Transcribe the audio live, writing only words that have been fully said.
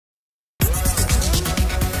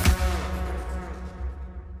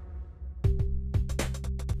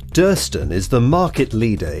Durston is the market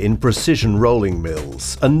leader in precision rolling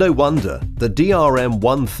mills, and no wonder. The DRM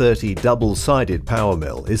 130 double-sided power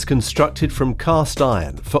mill is constructed from cast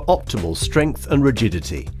iron for optimal strength and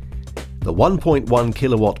rigidity. The 1.1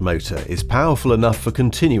 kilowatt motor is powerful enough for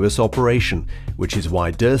continuous operation, which is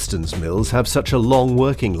why Durston's mills have such a long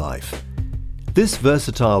working life. This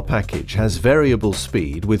versatile package has variable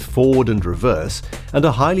speed with forward and reverse and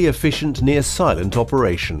a highly efficient near-silent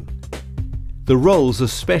operation. The rolls are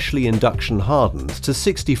specially induction hardened to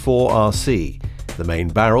 64 RC, the main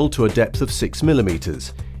barrel to a depth of 6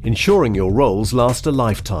 mm, ensuring your rolls last a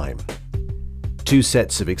lifetime. Two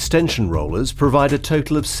sets of extension rollers provide a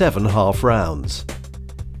total of 7 half rounds.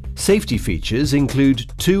 Safety features include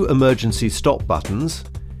 2 emergency stop buttons,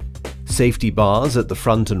 safety bars at the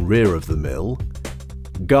front and rear of the mill,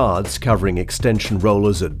 guards covering extension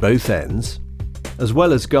rollers at both ends, as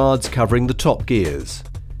well as guards covering the top gears.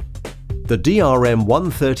 The DRM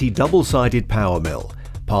 130 double-sided power mill,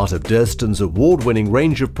 part of Durston's award-winning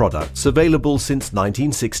range of products available since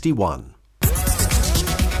 1961.